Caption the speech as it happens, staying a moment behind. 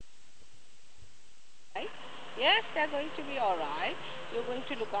Yes, they're going to be all right. You're going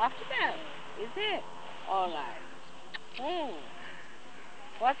to look after them, is it? All right.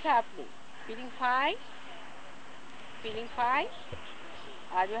 What's happening? Feeling fine? Feeling fine?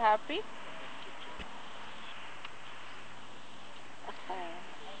 Are you happy?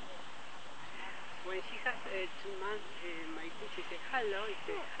 When she has 2 months, my teacher said, hello, he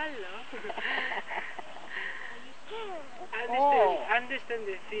said, hello. Understand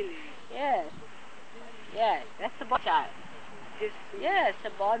the feeling. Yes. Yes, that's the born child. Yes. Yes, a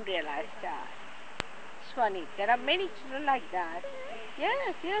born realized child. It's funny. There are many children like that.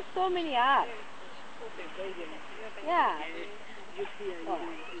 Yes, yes, so many are. Yeah. You feel All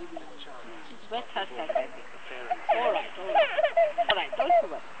right. She's wet herself, I think. All right, all right. All right, don't you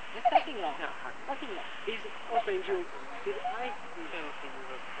worry. There's nothing wrong. Nothing wrong. He's open you. His eyes.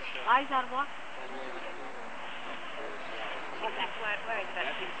 Eyes are what? Where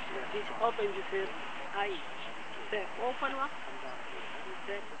exactly? He's open you feel eyes. Open what?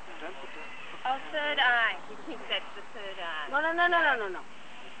 Oh, third eye. He thinks that's the third eye. No.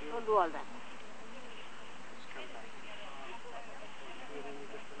 Don't do all that.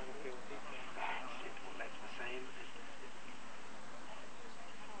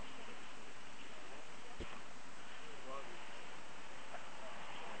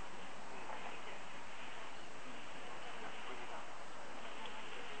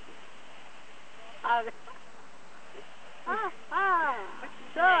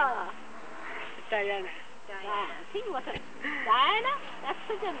 Diana. See what a Diana? That's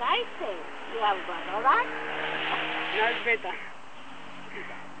such a nice thing you have got, all right? Now it's better.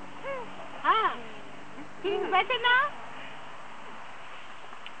 Feeling better now?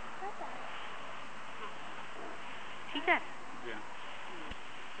 ठीक है?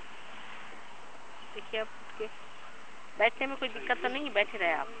 देखिए आप उठ के बैठने में कोई दिक्कत तो नहीं, बैठे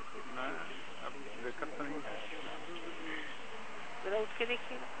रहे आप? अब दिक्कत तो नहीं है। जरा उठ के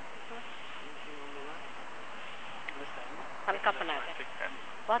देखिएगा। हल्कापन आ गया,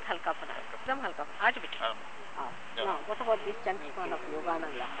 बहुत हल्कापन आ गया, एकदम हल्कापन। आज बेटा now what about this gentleman of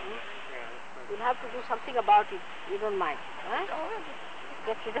Yogananda? You'll have to do something about it. You don't mind, huh?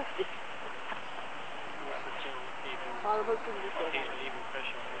 Get rid of this horrible thing this way.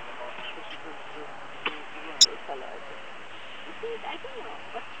 You see, I don't know,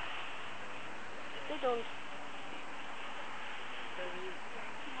 but they don't.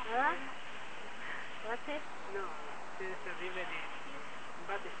 Huh? What's it? No, there's a really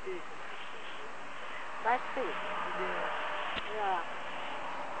bad spirit. Bad spirit? Yeah.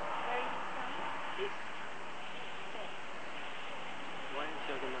 Where are you from? Why is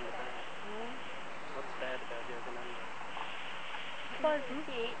Yogananda bad? What's bad about Yogananda? Because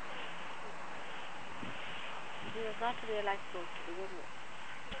he was not a realized soul to begin with.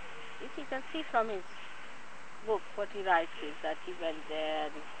 You can see from his book what he writes is that he went there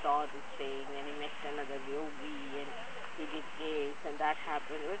and he saw this thing and he met another yogi and he did this and that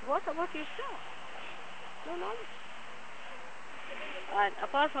happened. But what about yourself? No knowledge. And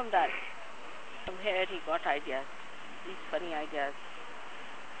apart from that, from here he got ideas, these funny ideas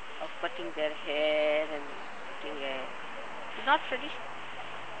of cutting their hair and putting a... It's not tradition.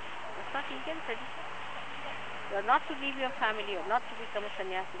 It's not Indian tradition. You are not to leave your family, you are not to become a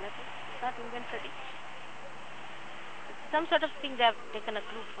sannyasi, nothing. It's not Indian tradition. It's some sort of thing they have taken a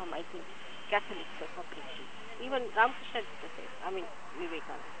clue from, I think, Catholics or something. Even Ramakrishna did the same. I mean,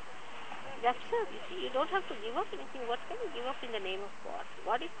 Vivekananda. It's absurd, you see. You don't have to give up anything. What can you give up in the name of God?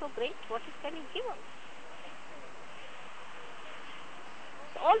 God is so great. What can you give up?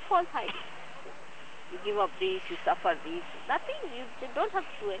 It's all false ideas. You give up this, you suffer this. Nothing. You don't have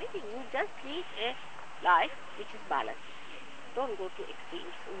to do anything. You just lead a life which is balanced. Don't go to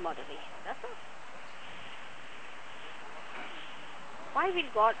extremes, in moderation. That's all. Why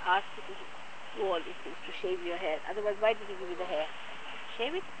will God ask you to do all these things, to shave your hair? Otherwise, why did He give you the hair?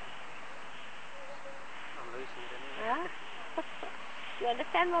 Shave it. I'm losing it anyway. Huh? You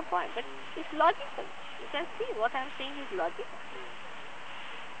understand my point? But it's logical. You can see what I'm saying is logical.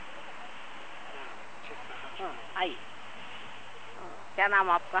 आइए क्या नाम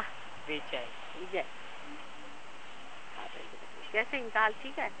आपका? विजय. विजय. कैसे इंतहाल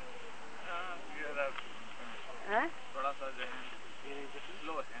ठीक है? हाँ? थोड़ा सा जो है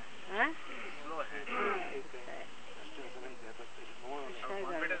स्लो है. स्लो है.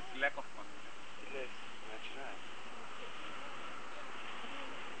 Confidence, lack of confidence.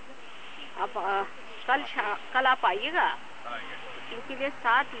 आप कल आप आइएगा. इनके लिए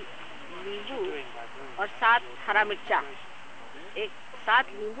 7 नींबू और 7 हरा मिर्चा, 7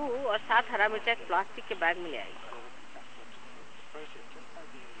 नींबू और 7 हरा मिर्चा एक प्लास्टिक के बैग में ले आइए.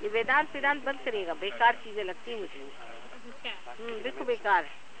 ये वेदांत वेदांत बंद करिएगा, बेकार चीजें लगती हैं मुझे। बिल्कुल बेकार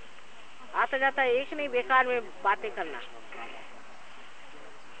है, आता जाता एक नहीं, बेकार में बातें करना।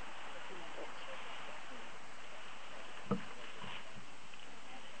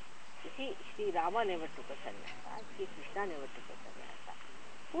 Shri Rama never took a sannyas. Shri Krishna never took a sannyas.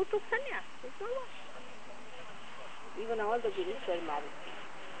 Who took sannyas? No one. Even all the gurus were married people.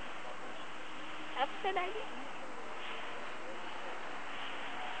 Absurd idea.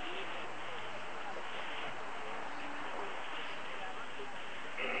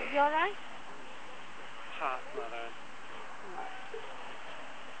 Is you alright? हाँ, महाराज।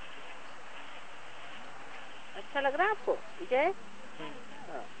 अच्छा लग रहा है आपको विजय?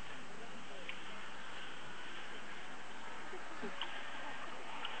 हाँ।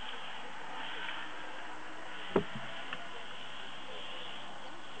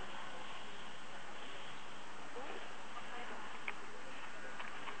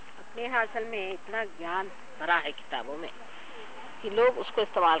 अपने यहाँ असल में इतना ज्ञान भरा है किताबों में कि लोग उसको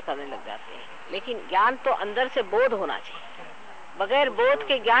इस्तेमाल करने लग जाते हैं, लेकिन ज्ञान तो अंदर से बोध होना चाहिए। बगैर बोध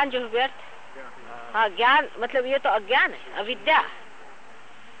के ज्ञान जो व्यर्थ। हाँ, ज्ञान मतलब ये तो अज्ञान है, अविद्या।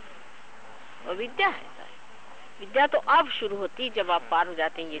 अविद्या है। विद्या तो अब शुरू होती जब आप पार हो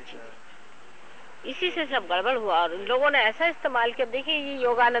जाते हैं ये चीजें। इसी से सब गड़बड़ हुआ और इन लोगों ने ऐसा इस्तेमाल किया। देखिए ये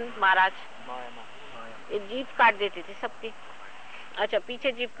योगानंद महाराज ये जीभ काट देते थे सबके। अच्छा,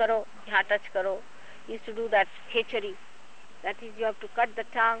 पीछे जीभ करो, यहाँ टच करो। Used to do that H.H.Shri. That is, you have to cut the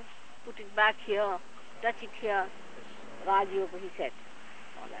tongue, put it back here, touch it here. Raj Yoga, he said.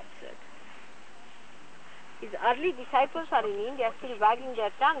 All absurd. His early disciples are in India still wagging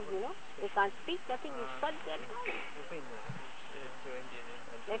their tongues, you know. They can't speak, nothing, is cut their tongue.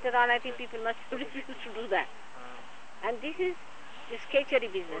 Later on, I think people must refuse to do that. And this is this H.H.Shri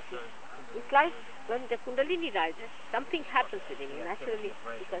business. It's like when the Kundalini rises, something happens within you naturally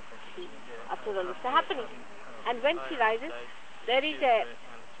because after all, it's happening. And when she rises, there is a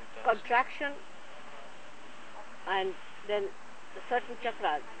contraction, and then the certain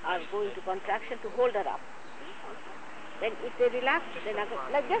chakras are going to contraction to hold her up. Then if they relax, then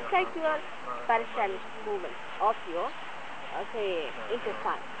like just like your peristaltic movement of your say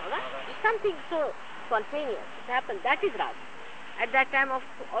intestine, alright? It's something so spontaneous. It happens. That is Raj. At that time, of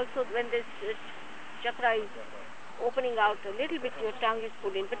also when this chakra is opening out a little bit, your tongue is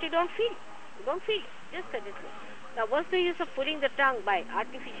pulled in, but you don't feel. You don't feel. Just let it go. Now, what's the use of pulling the tongue by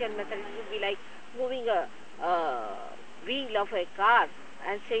artificial methods? It would be like moving a wheel of a car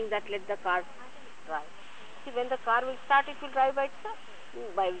and saying that let the car drive. See, when the car will start, it will drive by itself.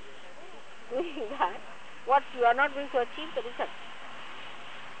 By doing that, what you are not going to achieve the result.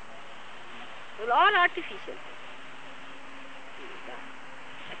 It will all artificial.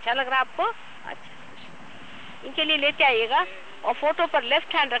 अच्छा लग रहा है आपको? अच्छा, इनके लिए लेते आइएगा और फोटो पर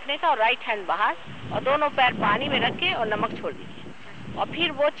लेफ्ट हैंड रखने का और राइट हैंड बाहर और दोनों पैर पानी में रख के और नमक छोड़ दीजिए और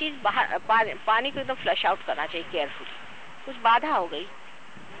फिर वो चीज बाहर पानी को एकदम फ्लश आउट करना चाहिए केयरफुली। कुछ बाधा हो गई,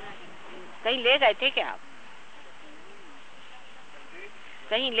 कहीं ले गए थे क्या आप?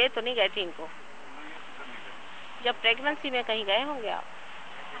 कहीं ले तो नहीं गए थे इनको? जब प्रेगनेंसी में कहीं गए होंगे आप?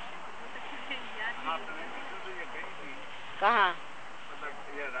 कहाँ?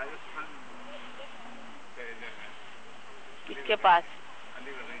 किसके पास?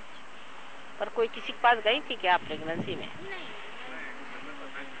 पर कोई किसी के पास गई थी क्या आप प्रेगनेंसी में?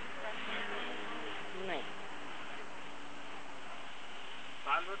 नहीं।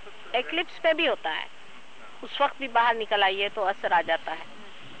 एक्लिप्स पे भी होता है, उस वक्त भी बाहर निकल आइए तो असर आ जाता है।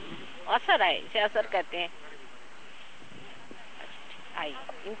 असर है, इसे असर कहते हैं। आइए,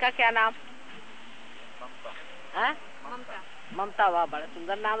 इनका क्या नाम? ममता। ममता। ममता, वाह बड़ा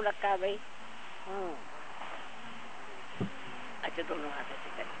सुंदर नाम रखा है भाई। अच्छा, दोनों हाथ ऐसे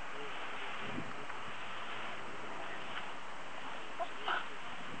करें।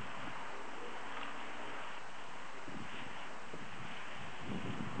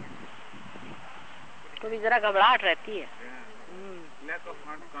 तो भी जरा घबराहट रहती है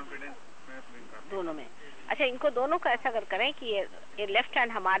दोनों में। अच्छा, इनको दोनों का ऐसा अगर करें कि ये लेफ्ट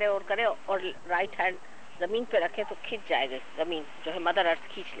हैंड हमारे ओर करे और राइट हैंड जमीन पे रखें तो खींच जाएगा। जमीन जो है मदर अर्थ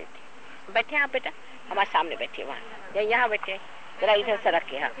खींच लेती। बैठे आप बेटा, हमारे सामने बैठे, वहाँ या यहाँ बैठे, जरा इधर से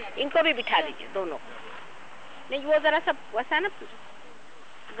रखे। हाँ, इनको भी बिठा दीजिए दोनों। नहीं, वो जरा सब वैसा ना,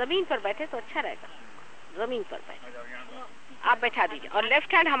 जमीन पर बैठे तो अच्छा रहेगा। जमीन पर बैठे आप बैठा दीजिए और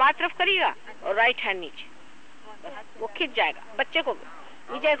लेफ्ट हैंड हमारी तरफ करिएगा और राइट हैंड नीचे, वो खींच जाएगा। बच्चे को,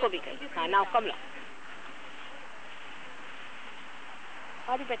 विजय को भी करिए। हाँ, नाउ कमला।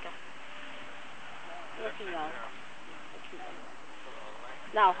 अरे बेटा,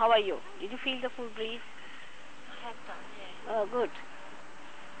 now how are you? Did you feel the full breeze? Good.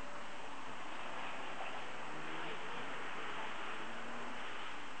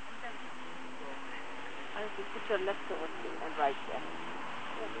 your left towards me and right there.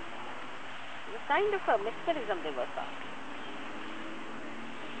 It's kind of a mesmerism they work out.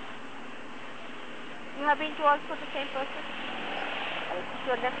 You have been to also the same person? Put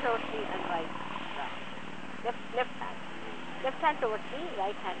your left towards me and right down. Left hand. Left hand towards me,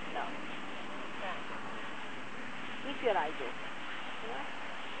 right hand down. Keep your eyes open. Yeah?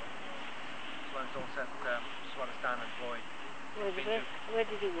 This one's all set Swatistan and Boyd. Where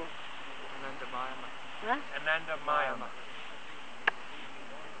did you go? Ananda Mayama. Huh? Ananda Mayama.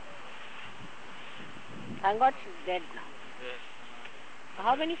 Thank God she's dead now. Yes.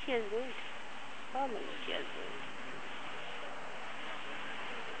 How many years doing? How many years doing?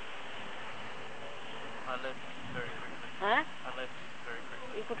 I left very quickly. Huh? I left very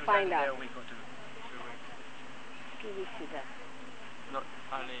quickly. You could You was find only there out. a week or two. 2 weeks. 2 weeks you there. Not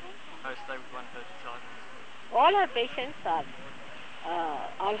only I stay with one of her disciples. All her patients are,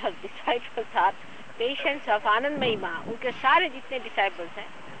 all her disciples are patients of Anandmayi Ma. उनके सारे जितने disciples हैं,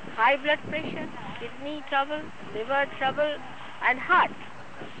 high blood pressure, kidney trouble, liver trouble, and heart.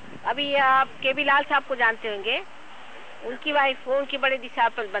 अभी आप केबी लाल साहब को जानते होंगे, उनकी वाइफ वो उनकी बड़े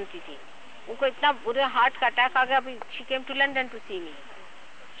डिसाइपल बनती थी. उनको इतना बुरा हार्ट का अटैक आ गया, अभी she came to London to सी मी.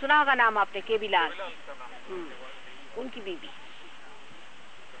 सुना होगा नाम आपने केबी लाल. उनकी बीबी.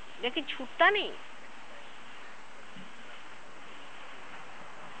 लेकिन छूटता नहीं.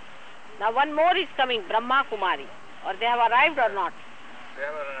 Now one more is coming, Brahma Kumari. Or they have arrived or not? They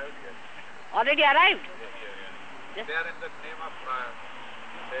have arrived here. Already arrived? Yeah. Yes. They are in the name of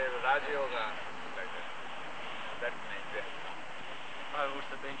Raj Yoga, like that. That name they have. I've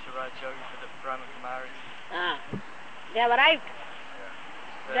also been to Raj Yoga for the Brahma Kumaris. They have arrived?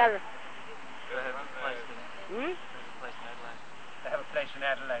 They They are, have a place in Adelaide. They have a place in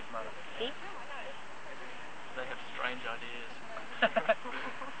Adelaide, Mother. see? They have strange ideas.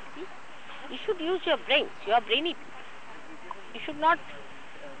 See? You should use your brains. You are brainy. You should not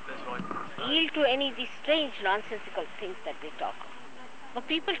That's why yield to any of these strange nonsensical things that they talk. But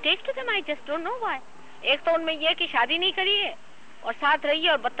people take to them, I just don't know why. एक तो उनमें ये है कि शादी नहीं करी है और साथ रही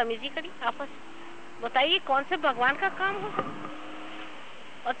है और बदतमीजी करी आपस. बताइए कौन से भगवान का काम हो सकता है?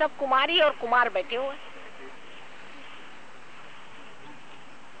 और सब कुमारी और कुमार बैठे हुए.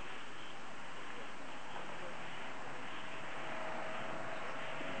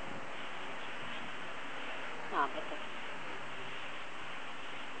 हाँ बताओ.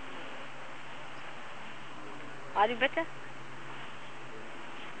 Are you better?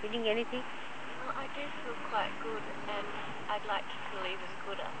 Feeling anything? Well, I do feel quite good, and I'd like to feel even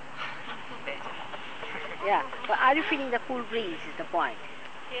gooder. Yeah. But are you feeling the cool breeze is the point.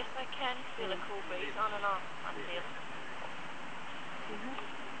 Yes, I can feel a cool breeze on and off, I feel.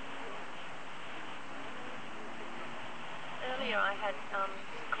 Earlier I had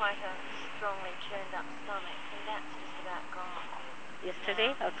quite a strongly churned up stomach, and that's just about gone.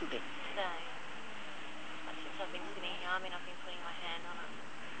 Yesterday now. or today? Today. But since I've been sitting here, I've been putting my hand on it.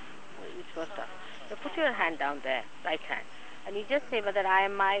 Which was So that? nice. So put your hand down there, right hand. And you just say whether I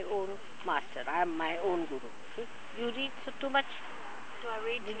am my own master, I am my own guru. See? You read too much? Do I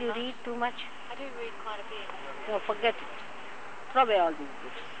read Did too you much? read too much? I do read quite a bit. No, forget it. Throw away all these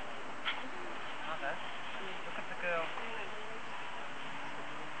books. Mother, look at the girl.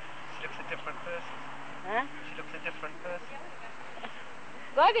 She looks a different person. Huh? She looks a different person.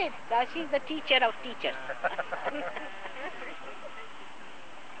 Got it. Now she's the teacher of teachers.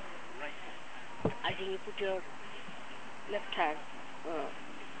 I think you put your left hand,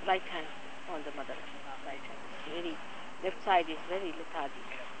 right hand on the mother. Right hand. It's very, left side is very lethargic.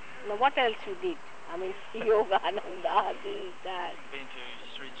 Now what else you did? I mean, yoga, ananda, this, that. been to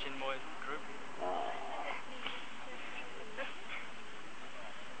Sri Chinmoy's group.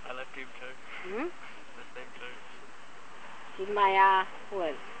 I left him too. Left them too. Maya, who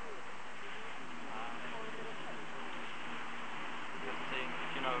else? I've seen,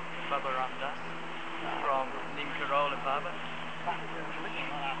 you know, Baba Ramdas from Nim Karol and Baba.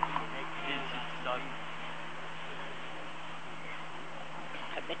 He's his disciple.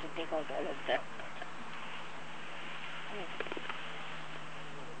 I better take out all of that.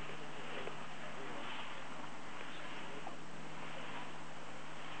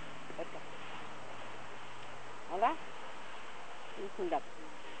 Better. All right? Loosen up.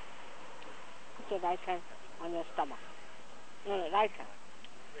 Put your right hand on your stomach. No, right hand.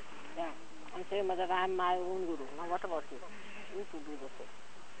 Yeah. And say, Mother, I am my own guru. Now what about you? You too do the same.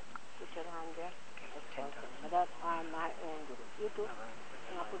 Put your hand there. Mother, I am my own guru. You too.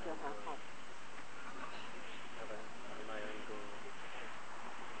 Now put your hand on. My own guru.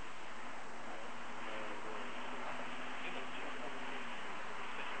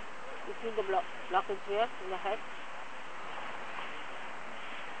 You Feel the blockage here in the head.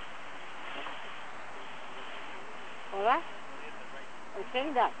 Alright? I'm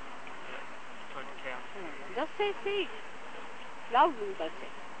saying that. Trying to count. Just say it. Loudly you can say.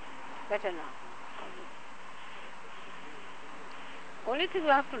 Better now. Only thing you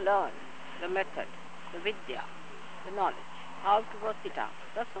have to learn, the method, the vidya, the knowledge, how to work it out.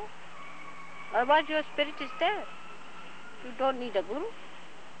 That's all. Otherwise your spirit is there. You don't need a guru.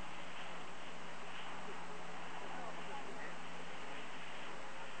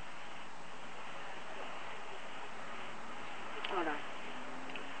 All right.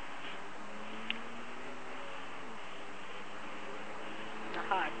 The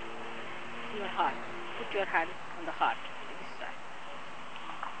heart. Your heart. Put your hand on the heart. This side.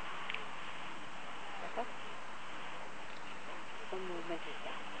 Okay? Some movement is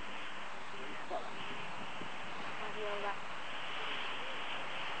there. Follow. Are you all right?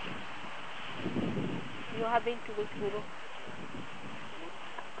 You have been to which guru?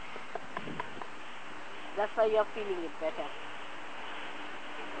 That's why you are feeling it better.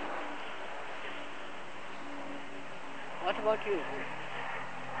 What about you?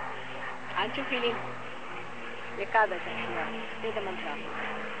 Aren't you feeling? Say the mantra.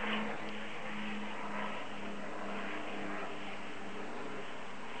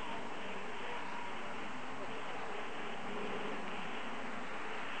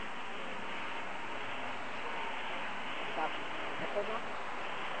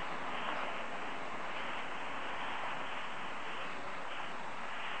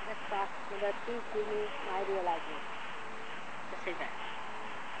 Let's start. Mother, please give me my realization. Just say that.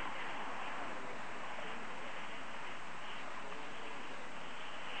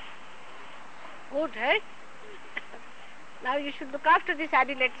 Good, eh? Now you should look after this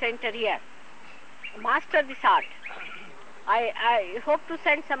Adelaide center here. Master this art. I hope to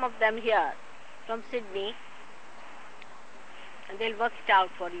send some of them here from Sydney. And they'll work it out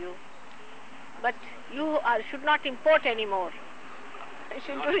for you. But you should not import anymore. You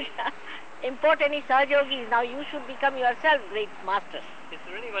should import any Sahajogis. Now you should become yourself great masters. Is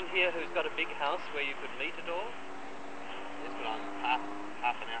there anyone here who's got a big house where you could meet at all? Yes, but I'm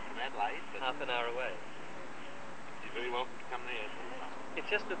half an hour from Adelaide. But Half an hour away. you're very welcome to come there. It's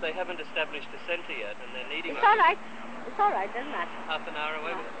just that they haven't established a centre yet and they're needing It's all right. It's all right. Doesn't matter. half an hour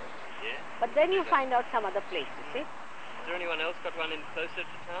away. Yeah. But then you find out some other place, you see. Is there anyone else got one in closer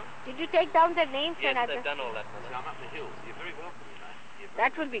to town? Did you take down their names Yes, and they've address? done all that, So Mother. I'm up the hills. You're very welcome, you know.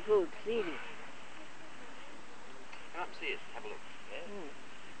 That will be good, really. Come up and see us. Have a look. Yeah.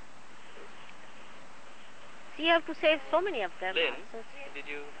 See, you have to save so many of them. Lynn, So did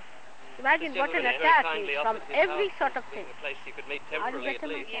you... imagine This what an gentleman very attack kindly is from offered his every house sort as of thing. being a place you could meet Are you temporarily at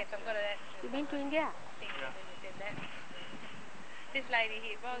better, least. Yes, I've got it. You been to India? When you said that. This lady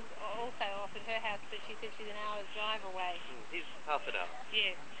here was also offered her house, but she said she's an hour's drive away. He's half an hour.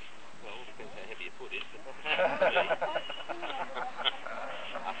 Yes. Well, it depends how heavy your foot is, but half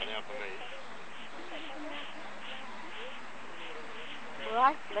an hour for me. All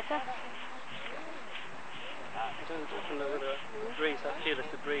right, better? I don't know whether the breeze, I feel if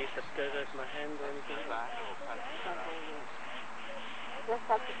the breeze that goes over my hand or anything. Just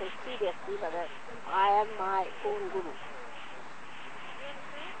have to say seriously, Mother, I am my own guru.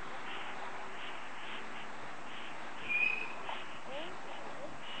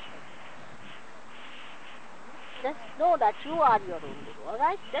 Just know that you are your own guru, all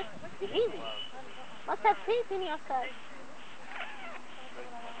right? Just believe it. Must have faith in yourself.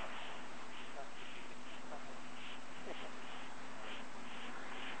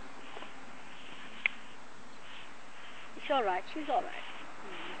 It's all right. She's all right.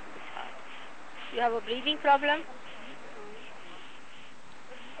 It's hard. You have a breathing problem?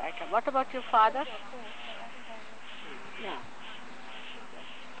 Right. What about your father? Yeah.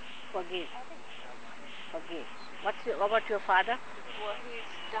 Forgive. Forgive. What about your father? Well,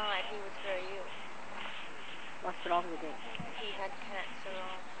 he's died. He was very ill. What's wrong with him? He had cancer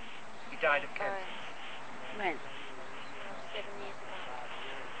on He died of cancer. bones When? 7 years ago.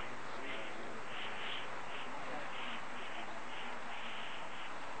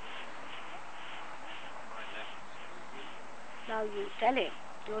 Now you tell him,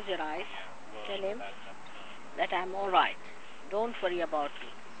 close your eyes, tell him that I'm all right. Don't worry about me.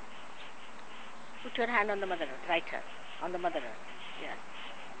 Put your hand on the Mother Earth, right hand, on the Mother Earth, yes.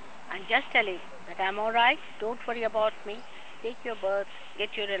 And just tell him that I'm all right, don't worry about me, take your birth,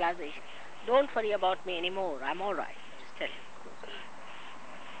 get your realization. Don't worry about me anymore, I'm all right. Just tell him.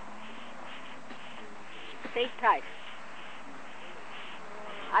 Say it thrice.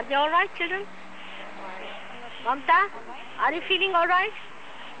 Are they all right, children? Mamta, are you feeling all right?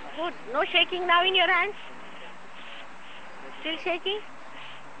 Good. No shaking now in your hands? Still shaking?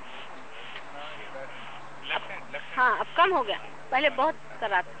 हाँ, अब कम हो गया. पहले बहुत कर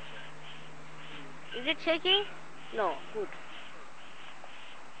रहा था. Is it shaking? No. Good.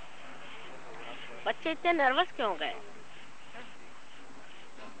 बच्चे इतने नर्वस क्यों हो गए?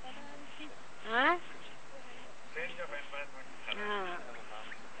 हाँ? हाँ.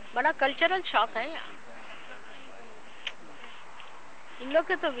 बड़ा कल्चरल शॉक है यहाँ. इन लोग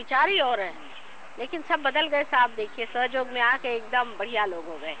के तो विचार ही और है. लेकिन सब बदल गए साहब. देखिए सहयोग में आके एकदम बढ़िया लोग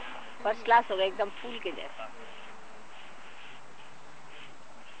हो गए. फर्स्ट क्लास हो गए, एकदम फूल के जैसे.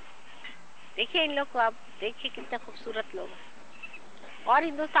 देखिए इन लोग को आप. देखिए कितने खूबसूरत लोग हैं. और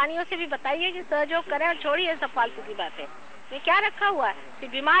हिंदुस्तानियों से भी बताइए कि सहयोग करें और छोड़िए सब फालतू की बातें. ये क्या रखा हुआ है? फिर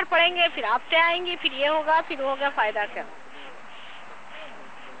बीमार पड़ेंगे, फिर आफतें आएंगी, फिर ये होगा, फिर होगा. फायदा क्या?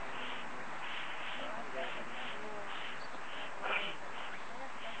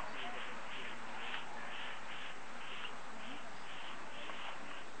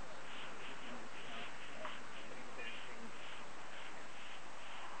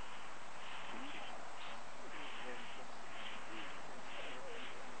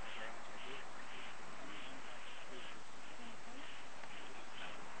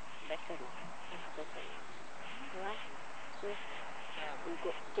 Better now. It's better now. Alright? So, we'll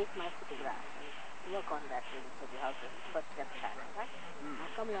go take my photograph and work on that really for the house of first left hand, right? Now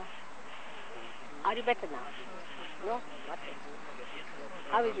come here. Are you better now? No? Not yet.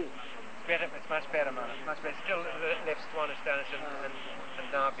 How is it? It's better. It's much better, Mother. Much better. Still left Swanistanish and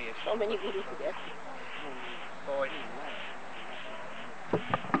Derby. So many gurus there. Boy.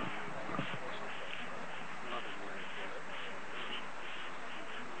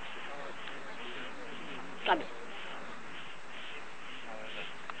 Come here.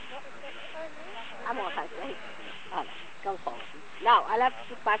 I'm all right, right? All right. Come forward. Now, I'll have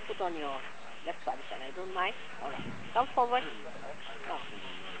to put my foot on your left side. I don't mind. All right. Come forward. Now.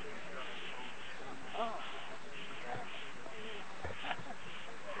 Oh.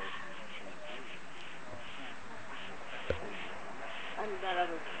 Andar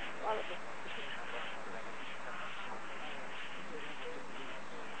all of it.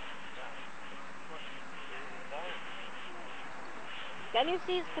 Can you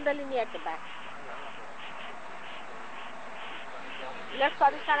see his kundalini at the back? Left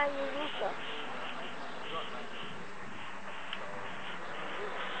Swadhisthana you use the...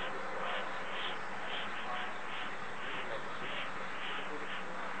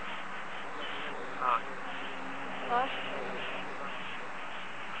 Huh?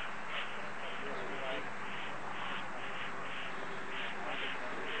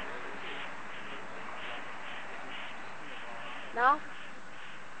 Now?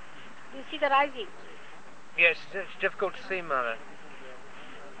 Do you see the rising? Yes, it's difficult to see, Mother.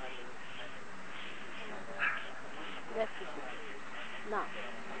 Left to see. Now.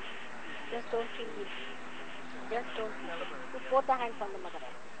 Just don't feel guilty. Just don't feel guilty. Put both the hands on the mother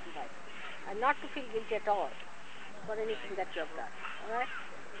device. And not to feel guilty at all for anything that you have done. Alright?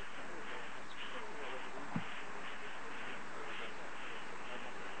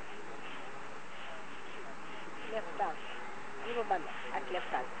 Left arm. Nirubala. At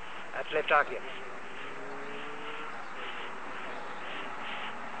left arm. At left arm, yeah.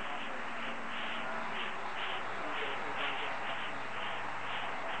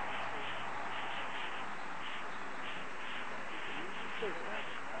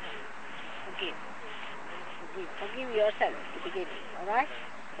 Forgive yourself to begin with, alright?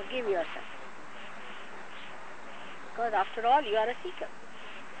 Forgive yourself. Because after all, you are a seeker.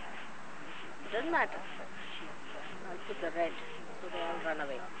 It doesn't matter. I'll put the red so they all run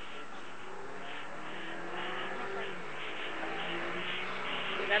away.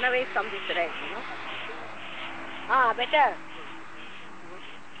 They run away from this red, you know. Ah, better.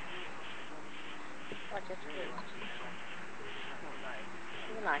 Watch it.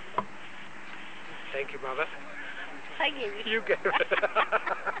 Nice. Thank you, Mother. I gave it. You gave it.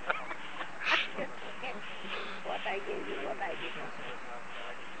 What I gave you, what I gave you.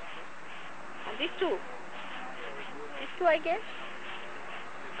 And these two. These two I gave?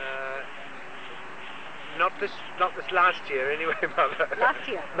 Not this last year, anyway, Mother. Last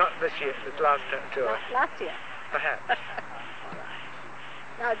year? Not this year. This last tour. Last year? Perhaps.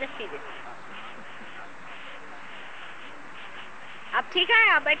 Now just see this. आप ठीक है?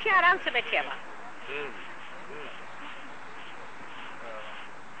 आप बैठिए, आराम से बैठिए अब.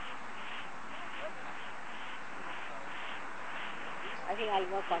 I think I'll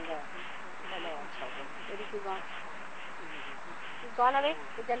work on the fellow also. Where is he gone? He's gone away,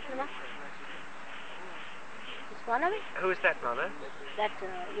 the gentleman? He's gone away? Who's that, Mother? That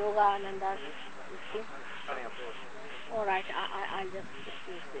Yoga Ananda thing? All right, I'll just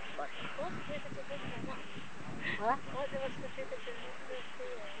use this one. What's the temperature looking like? Huh? What's the temperature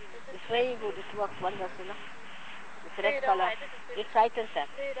It's very good. It works wonders, you know. It's red Third color. eye, this is It frightens them.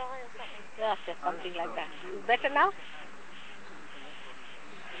 third eye or something. Yes, yes, something like that. Is better now?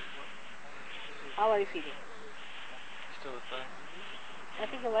 How are you feeling? Still the same. I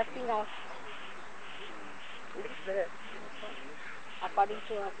think you're working out. It's there. According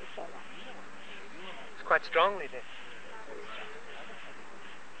to us, it's all right. It's quite strongly there.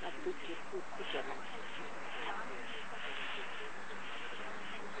 Now put your hand.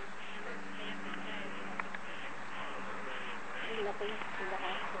 Nothing in the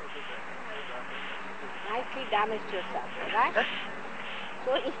hand. Nicely damaged yourself, alright?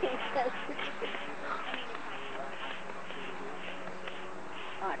 So intelligent.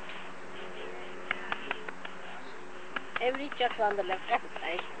 Heart. Every chakra on the left hand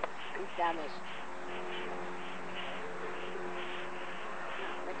side is damaged.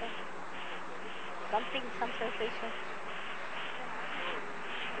 Better? Something, some sensation.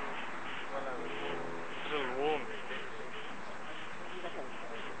 It's a little warm. Better.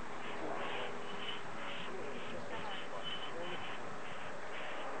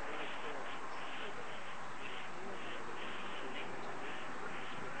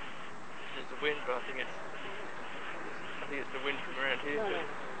 There's the wind, but I think it's the wind from around here. No,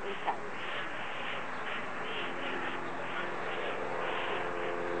 inside.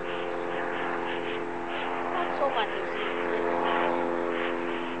 Not so much, you see.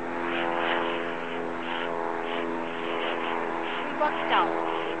 We worked out.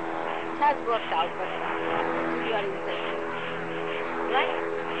 It has worked out, but still you are inside. Right?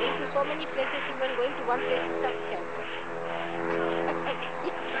 Going to so many places, even going to one place itself can go.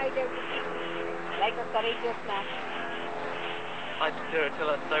 You tried everything. Like a courageous man. I had to do it till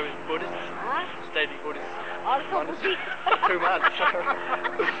I stayed with Buddhists. Huh? Stayed with Buddhists. Also Monastery. Buddhist. 2 months.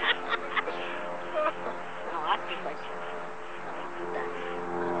 Now ask a question.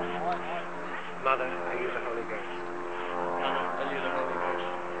 Mother, are you the Holy Ghost? Mother, are you the Holy Ghost?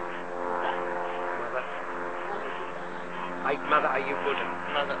 Mother? Mother, are you Buddha?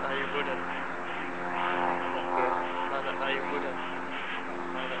 Mother, are you Buddha? Yes. Mother, are you Buddha? Mother, are you Buddha? Mother, are you Buddha?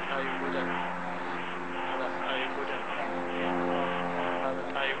 Mother, are you Buddha? Mother, are you Buddha? Mother,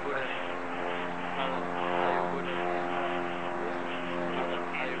 are you Buddha? Mother, are you Buddha?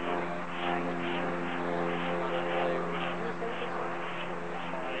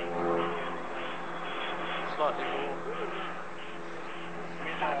 Slightly warm.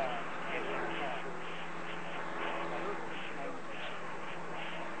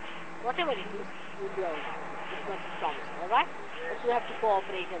 Whatever it is, you'll be alright. It's not a promise, alright? But you have to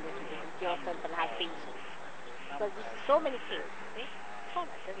cooperate a little bit with yourself and have patience. Because this is so many things, see? It's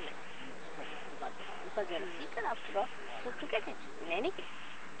alright, doesn't it? Because you're a seeker after all, you have to get it in any case.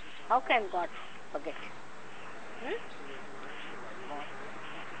 How can God forget?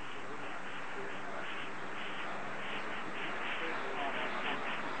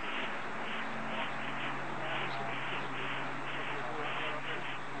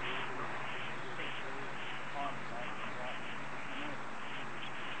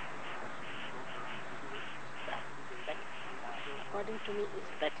 According to me,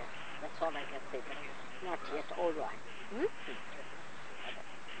 it's better. That's all I can say, but not yet all right.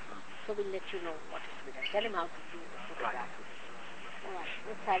 So we'll let you know what is to be done. Tell him how to do the photography. All right,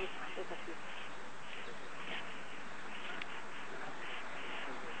 let's have it, both of you.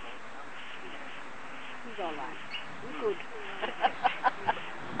 He's all right. He's good.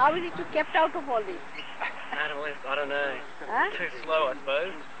 How is it you kept out of all this? I don't know. Huh? Too slow, I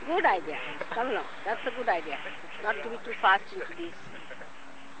suppose. Good idea. Come along. That's a good idea. Not to be too fast into these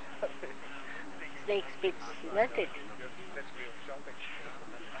snake spits, isn't it? That's real shopping.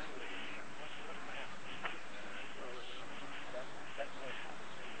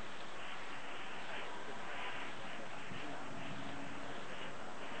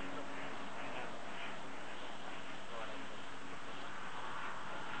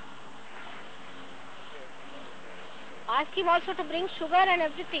 Ask him also to bring sugar and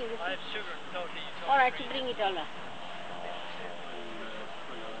everything. I have sugar and salt here. You told All me right, to bring it all up.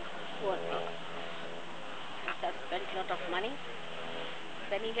 Poor thing. Must have spent a lot of money.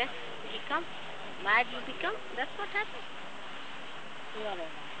 Penniless to become. Mad you become. That's what happened. You are all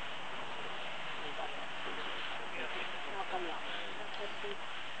right. Now come along. Let's see.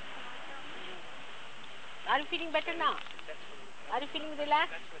 Are you feeling better now? Are you feeling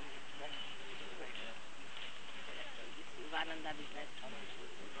relaxed? Ivananda business.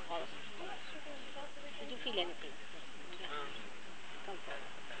 Did you feel feel anything. Come forward.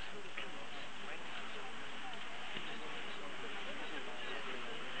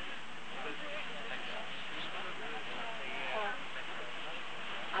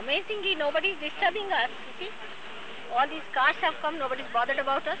 Amazingly, nobody is disturbing us. You see, all these cars have come. Nobody's bothered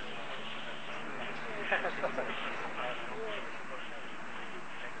about us.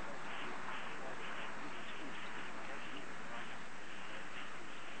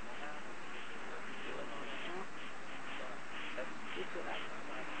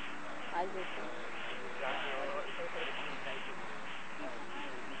 I'll just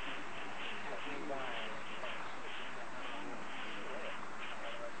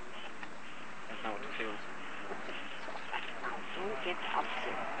That's not what it feels. now, don't get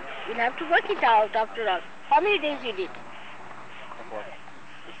upset. We'll have to work it out after all. How many days you did? Of what?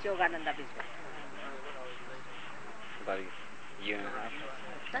 This Yogananda business. About a year and a half.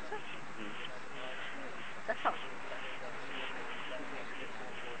 That's all. Mm. That's all.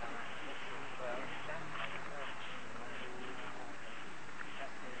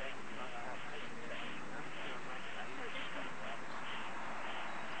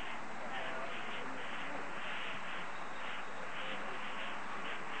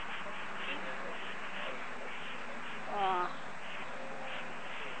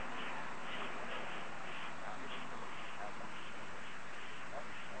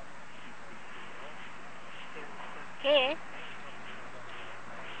 Okay.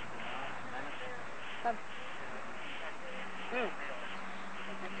 Come.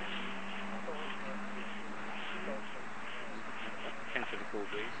 Potentially cool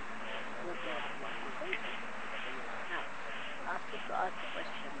breeze. Now, ask a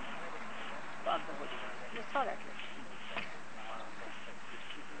question about the Holy Ghost. You saw that list.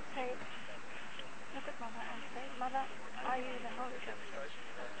 Say, look at Mother and say, Mother, are you the Holy Ghost?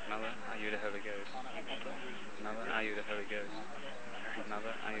 Mother, are you the Holy Ghost? Mother, are you the Holy Ghost?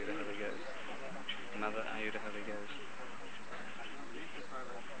 Mother, are you the Holy Ghost? Mother, are you the Holy Ghost?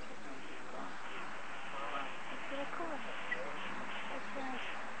 It's very cool. It's nice.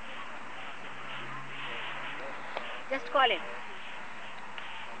 Just call him.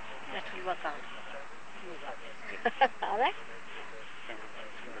 That will work out. All right?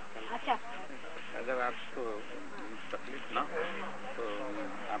 अच्छा अगर आपको तकलीफ ना हो तो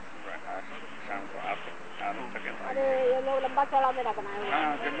आप शाम को आ सकें। अरे ये लोग लंबा चौड़ा मेरा बनाए हुए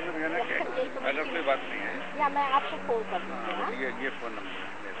हाँ मतलब ये ना कि अगर कोई बात नहीं है या मैं आपको फोन कर दूँगी। हाँ ये फोन नंबर है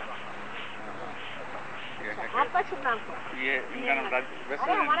मेरा। आपका शुभ नाम ये इनका नाम वैसे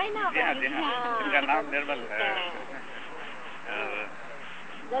हमारा ही नाम जी हाँ इनका नाम निर्मल है।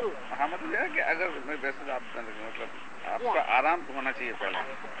 जरूर हाँ मतलब यह कि अगर मैं वैसे आप मतलब आपका आराम होना चाहिए पहले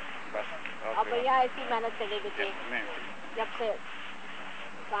बस। अब भैया ऐसी मेहनत चले बेटे जब से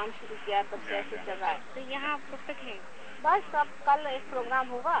काम शुरू किया तब से ऐसे चल रहा है तो यहाँ परफेक्ट है। बस अब कल एक प्रोग्राम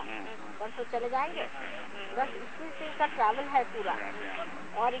होगा परसों चले जाएंगे। 10-21 दिन का ट्रैवल है पूरा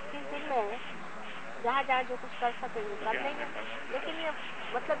और 21 दिन में जहाँ जहाँ जो कुछ कर सकेंगे कर लेंगे। लेकिन ये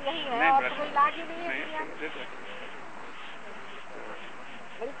मतलब यही है और तो कोई इलाज ही नहीं है दुनिया में।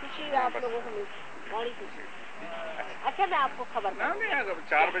 बड़ी खुशी है आप लोगों को मिलकर बड़ी खुशी। अच्छा मैं आपको खबर नहीं अगर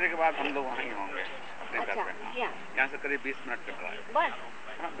 4 बजे के बाद हम लोग वहाँ ही होंगे अपने घर पे। यहाँ से करीब 20 मिनट का ड्राइव बस।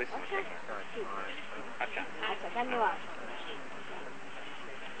 हाँ 20 मिनट अच्छा अच्छा धन्यवाद।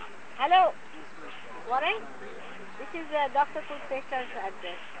 Hello Warren, this is Dr. Kulpester's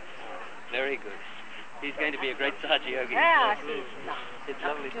address. Very good. He's going to be a great Sahaja Yogi. Yeah, see, no. It's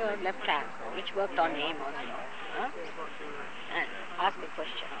lovely to Your left hand, which worked on him also. Huh? And ask a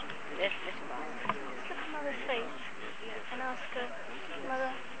question. Let him ask. Look at Mother's face and ask her,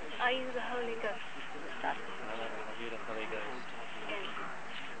 Mother, are you the Holy Ghost? Mother, are you the Holy Ghost?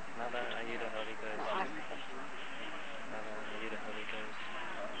 Mother, are you the Holy Ghost? Ask the question. Mother, are you the Holy Ghost?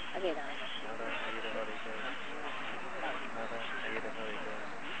 Again ask. Mother, are you the Holy Ghost? Mother, are you the Holy Ghost?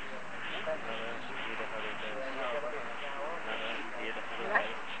 Mother, are you the Holy Ghost? Mother, are you the Holy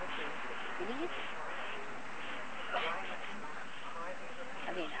Ghost? Feeling it?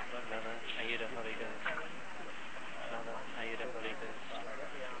 Again ask. Mother, are you the Holy Ghost? Mother, are you the Holy Ghost?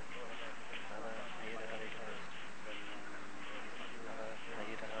 Mother, are you the Holy Ghost?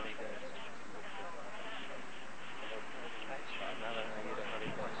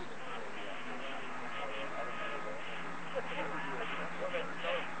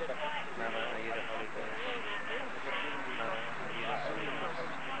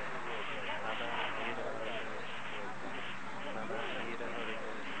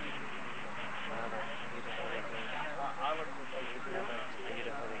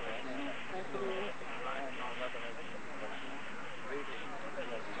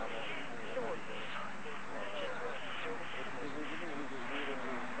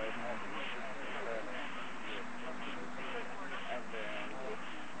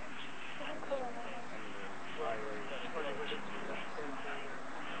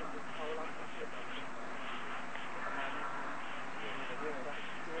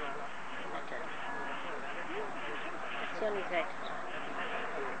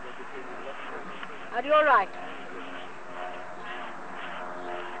 Are you all right?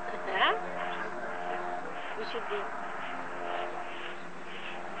 Huh? We should be.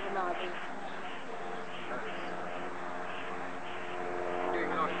 No, I think.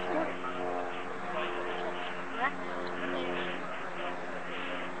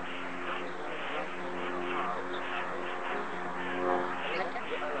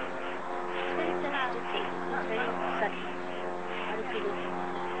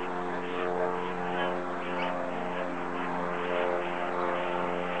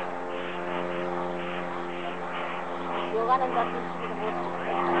 Yogananda seems to be the most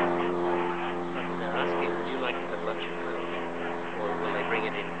But they're asking, would you like to have lunch at home? Or will they bring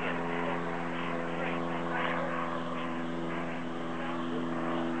it in here?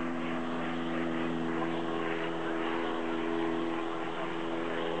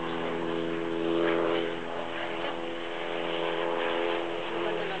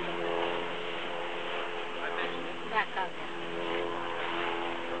 back out.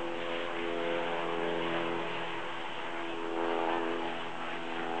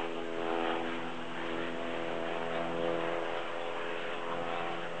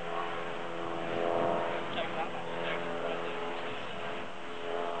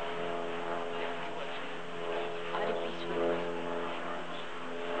 Very peaceful.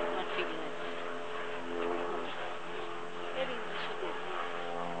 Not feeling like it. Maybe we should do.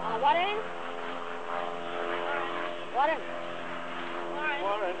 Warren? Warren?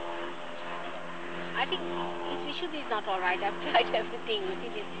 Warren. I think his Vishuddhi is not all right. I've tried everything. You see,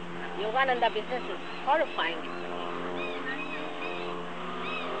 this Yogananda business is horrifying.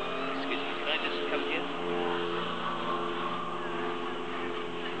 Excuse me, can I just come here?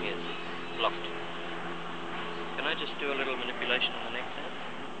 Yes, it's blocked. Can I just do a little manipulation on the neck now?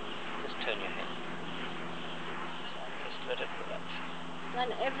 Just turn your head. Just let it relax.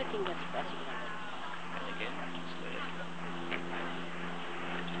 Then everything gets pressed. And again, just let it.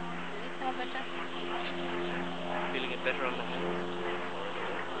 Is it now better? Feeling it better on the hands?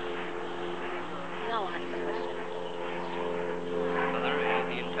 Now ask the question. Mother,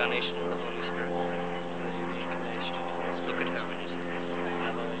 are you the incarnation of the Holy Spirit? Are you the incarnation? Just look at her when you say it.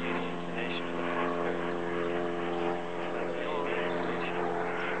 Mother, are you the incarnation of the Holy Spirit? Mother, are you the incarnation of the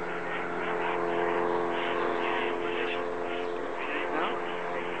Holy Spirit? Mother, are you the incarnation of the Holy Spirit?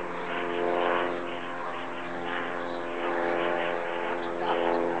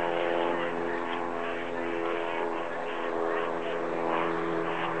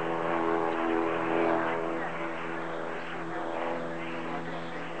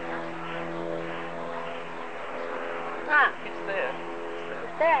 Now? It's there.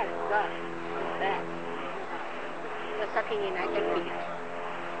 It's there. God. It's there. You're sucking in. I can feel it. I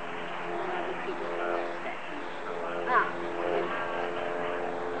can feel it. It's there.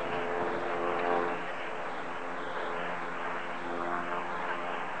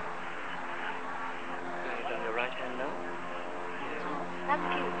 Feeling it on your right hand now? Have a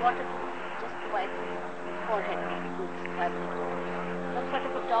few water just to wipe forehead. Good. Wipe it. Some sort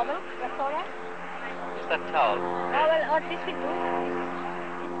of a towel. That's all right? Is that towel? Oh, well, or this will do.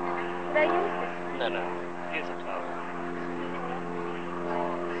 Could I use this? No, no. Here's a towel.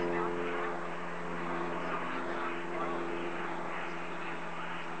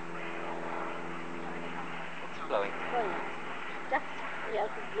 It's flowing. Going. Just, we have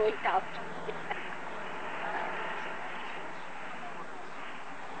to blow it out.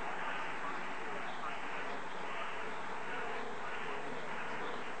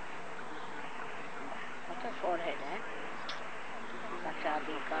 What a forehead, eh? Sakshat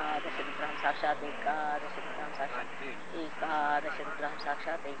Ekadash Rudram Sakshat Ekadash Rudram Sakshat Ekadash Rudram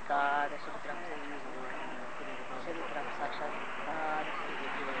Sakshat Ekadash Rudram Sakshat Rudram Sakshat Ekadash.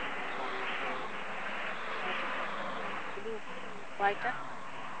 Feeling quieter?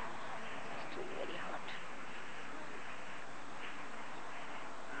 Still very hot.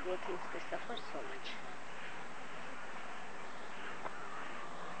 Go thinks they suffer so much.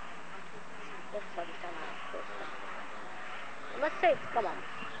 That's Sadhana, of course. Let's say it's come on.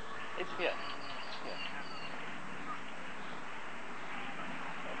 It's here. Here.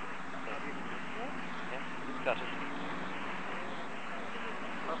 Yeah, you've got it.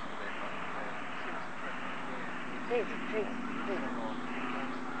 Drink.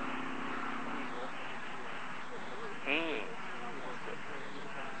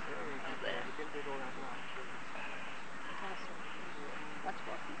 Much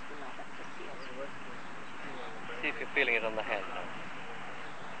more peaceful now. That's just the See if you're feeling it on the hand now.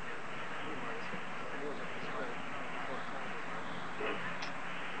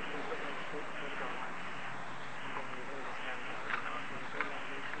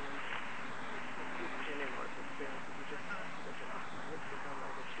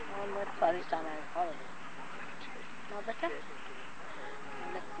 Arishtana is horrible. Now better?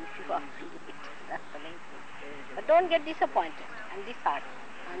 Now let's see if you are feeling it. That's the main thing. But don't get disappointed and disheartened.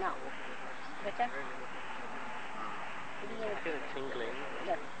 Now. Better? I feel it tingling.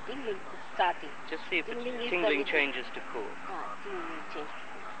 Yes, tingling is starting. Just see if Tingling tingling changes to cool. Tingling will change to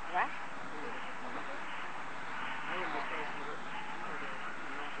cool. Right?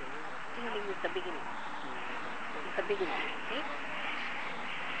 Tingling is the beginning. It's the beginning. See?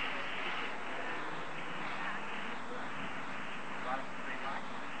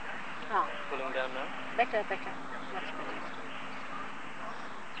 Cooling down now? Better. Much better.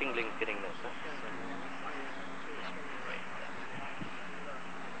 Tingling's getting better.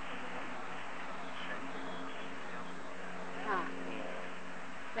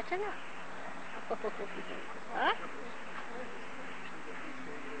 Better now? Huh?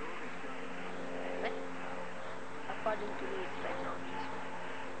 Well, according to me, it's better.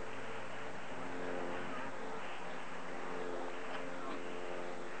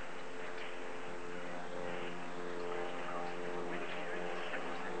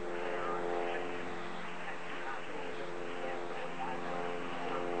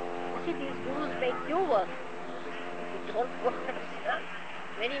 You see, these gurus make you work. If you don't work,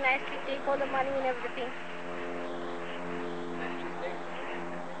 very nicely take all the money and everything.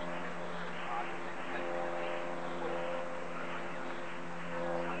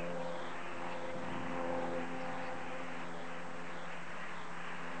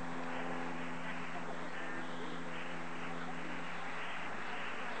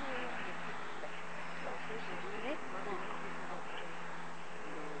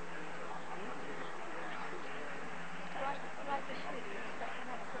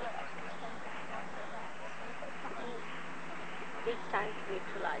 It takes time to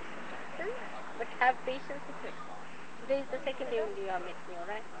neutralize sometimes. But have patience with me. Today is the second day only you have met me,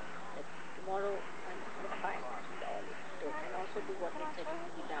 alright? Tomorrow I'm going to find all it took and also do what it said to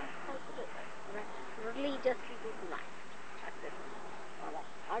be done. Alright? Religiously do tonight. That's it. Alright.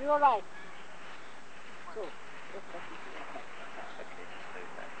 Are you alright? So, just let me see that.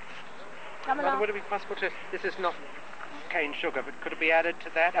 Come Mother, along. would it be possible to... This is not cane sugar, but could it be added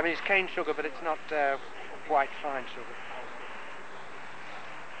to that? I mean, it's cane sugar, but it's not white fine sugar.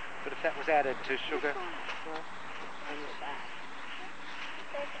 But if that was added to sugar...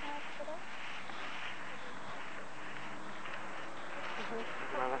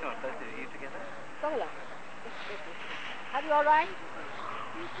 Both of you together? Come along. Are you alright?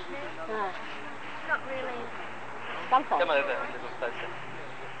 Not really. Come forward. Come over a little closer.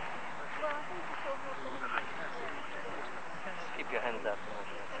 Well, I think it's all good. Keep your hands out from under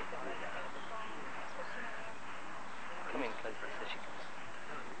that. Come in closer so she can...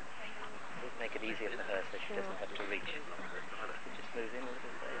 Make it easier for her so she doesn't have to reach. Just move in a little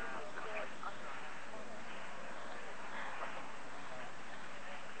further.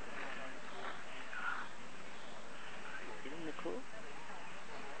 Getting the cool?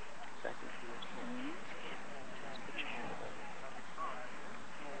 So I can see your skin. Just put your hand above it.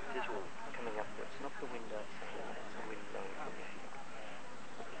 Visual coming upwards, not the wind outside. That's the wind blowing from your feet.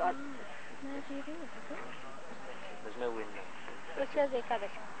 There's no wind now. What's your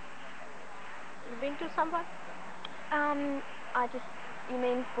Ekadashi? You been to someone? You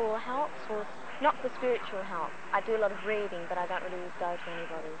mean for help? Or not for spiritual help. I do a lot of reading, but I don't really go to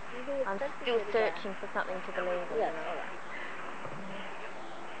anybody. I'm still searching for something to believe in. Yes, all right.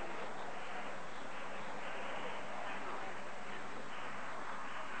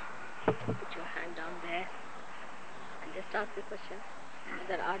 Put your hand down there and just ask the question.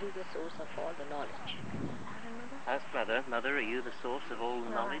 Mother, are you the source of all the knowledge? Ask Mother. Mother, are you the source of all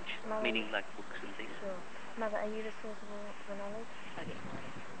knowledge? Mother, meaning like books and things? Sure. Mother, are you the source of all the knowledge? Again.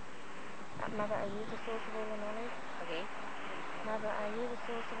 Mother, are you the source of all the knowledge? Again. Mother, are you the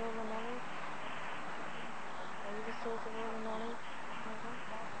source of all the knowledge? Are you the source of all the knowledge, Mother?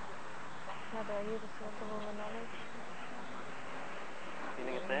 Mother, are you the source of all the knowledge?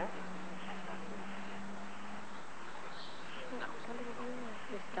 Feeling it there? A little bit,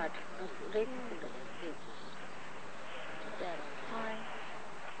 yeah. Let's start. Raise it a little. Raise it. Keep there on. Fine.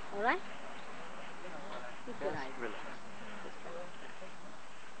 All right? Keep your eyes. Relax. Just relax.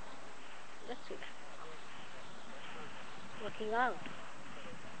 Just relax. Working out.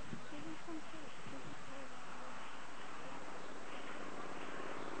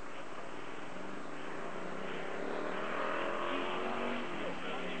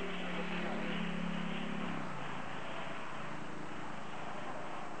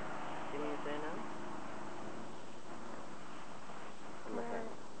 Feeling it there now? On the hand.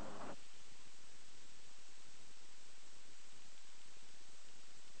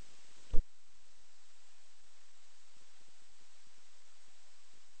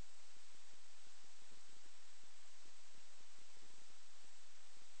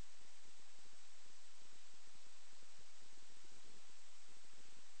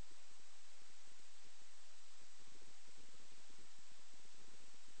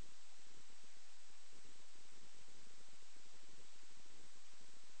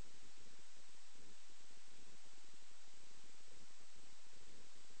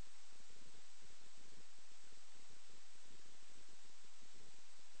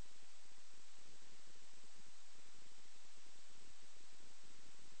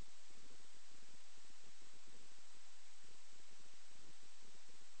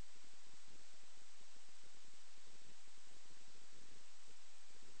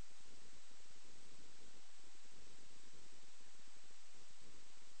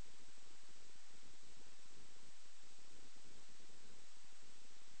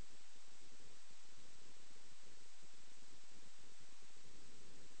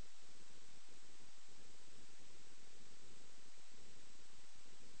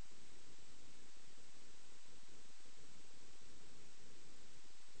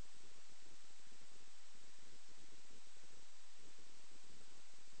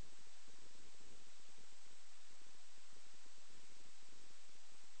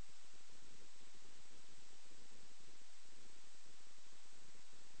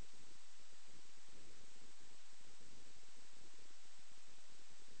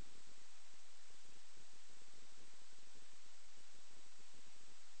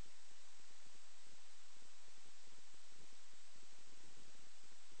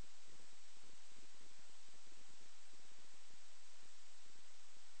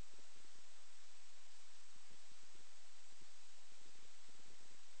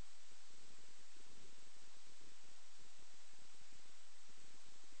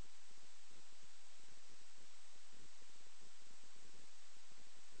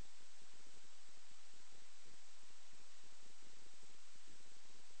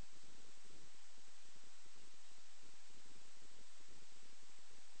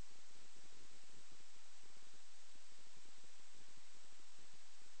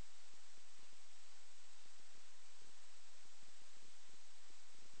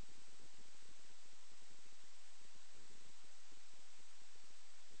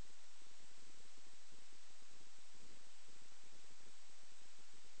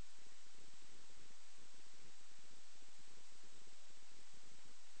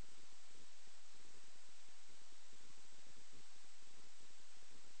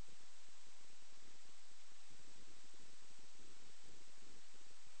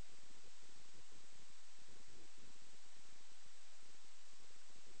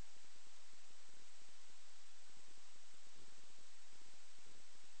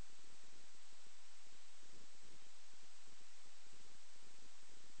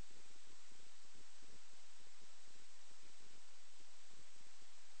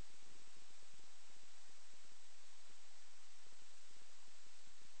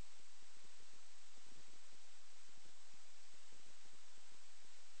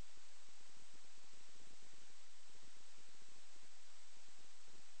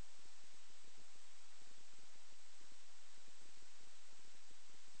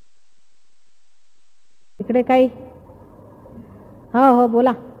 इकडे काही हो हो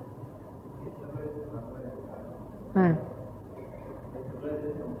बोला. हां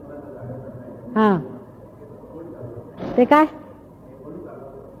हां ते काय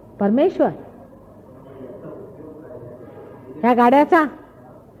परमेश्वर ह्या गाड्याचा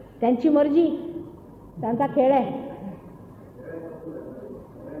त्यांची मर्जी त्यांचा खेळ आहे.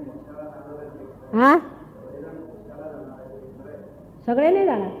 हा सगळे नाही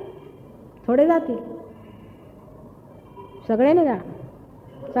जाणार, थोडे जातील. सगळे नाही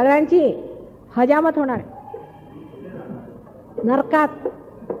जाणार, सगळ्यांची हजामत होणार नरकात.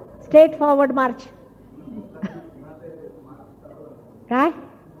 स्ट्रेट फॉरवर्ड मार्च. काय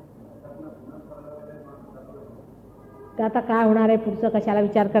ते आता काय होणार आहे पुढचं कशाला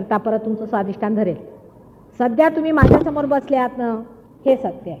विचार करता, परत तुमचं स्वाधिष्ठान धरेल. सध्या तुम्ही माझ्यासमोर बसले आहात ना, हे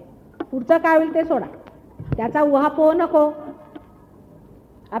सत्य आहे. पुढचं काय होईल ते सोडा, त्याचा उहापोह नको.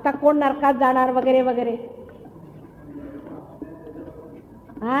 आता कोण नरकात जाणार वगैरे वगैरे,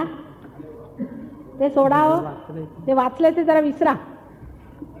 हा ते सोडा हो. ते वाचले ते जरा विसरा,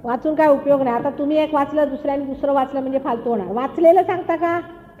 वाचून काय उपयोग नाही. आता तुम्ही एक वाचलं, दुसऱ्याने दुसरं वाचलं म्हणजे फालतू होणार. वाचलेलं सांगता का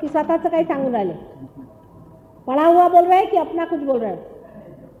की स्वतःचं काही सांगून राहिले? पढ़ा हुआ बोल रहे कि अपना कुछ बोल रहे हो?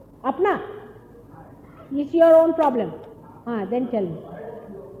 अपना इट्स योर ओन प्रॉब्लेम. हां देन टेल मी.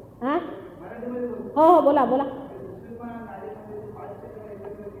 हां हो हो बोला बोला.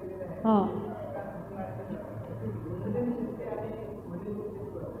 हां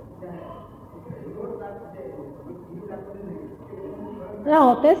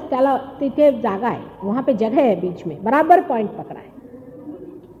होतेच त्याला तिथे जागा आहे, वहाँ पे जगह है बीच में, बराबर पॉइंट पकड़ा है,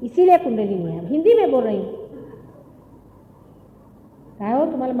 इसीलिए कुंडली नहीं है. हिंदी में बोल रही हूँ. काय हो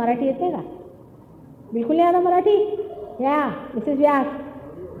तुम्हाला मराठी येते का? बिलकुल नहीं आता मराठी. या मिसेस व्यास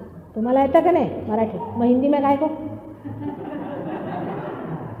तुम्हाला येतं का नाही मराठी? मग हिंदी में काय को?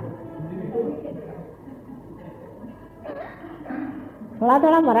 थोड़ा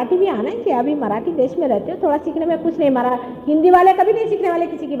थोड़ा मराठी भी आना चाहिए. अभी मराठी देश में रहते हो, थोड़ा सीखने में कुछ नहीं. हिंदी वाले कभी नहीं सीखने वाले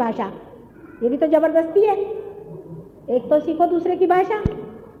किसी की भाषा, ये भी तो जबरदस्ती है. एक तो सीखो दूसरे की भाषा.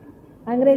 अंग्रेजी